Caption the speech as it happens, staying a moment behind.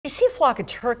You see a flock of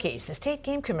turkeys, the State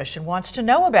Game Commission wants to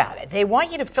know about it. They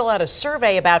want you to fill out a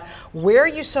survey about where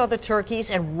you saw the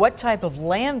turkeys and what type of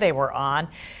land they were on.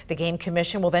 The Game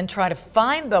Commission will then try to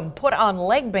find them, put on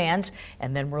leg bands,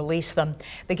 and then release them.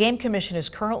 The Game Commission is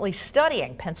currently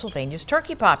studying Pennsylvania's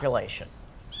turkey population.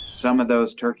 Some of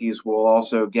those turkeys will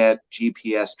also get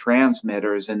GPS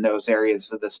transmitters in those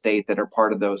areas of the state that are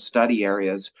part of those study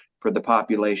areas for the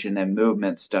population and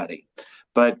movement study.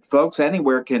 But folks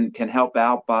anywhere can help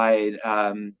out by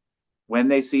when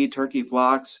they see turkey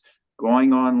flocks,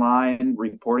 going online,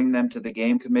 reporting them to the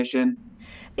Game Commission.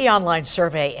 The online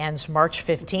survey ends March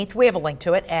 15th. We have a link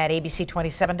to it at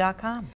abc27.com.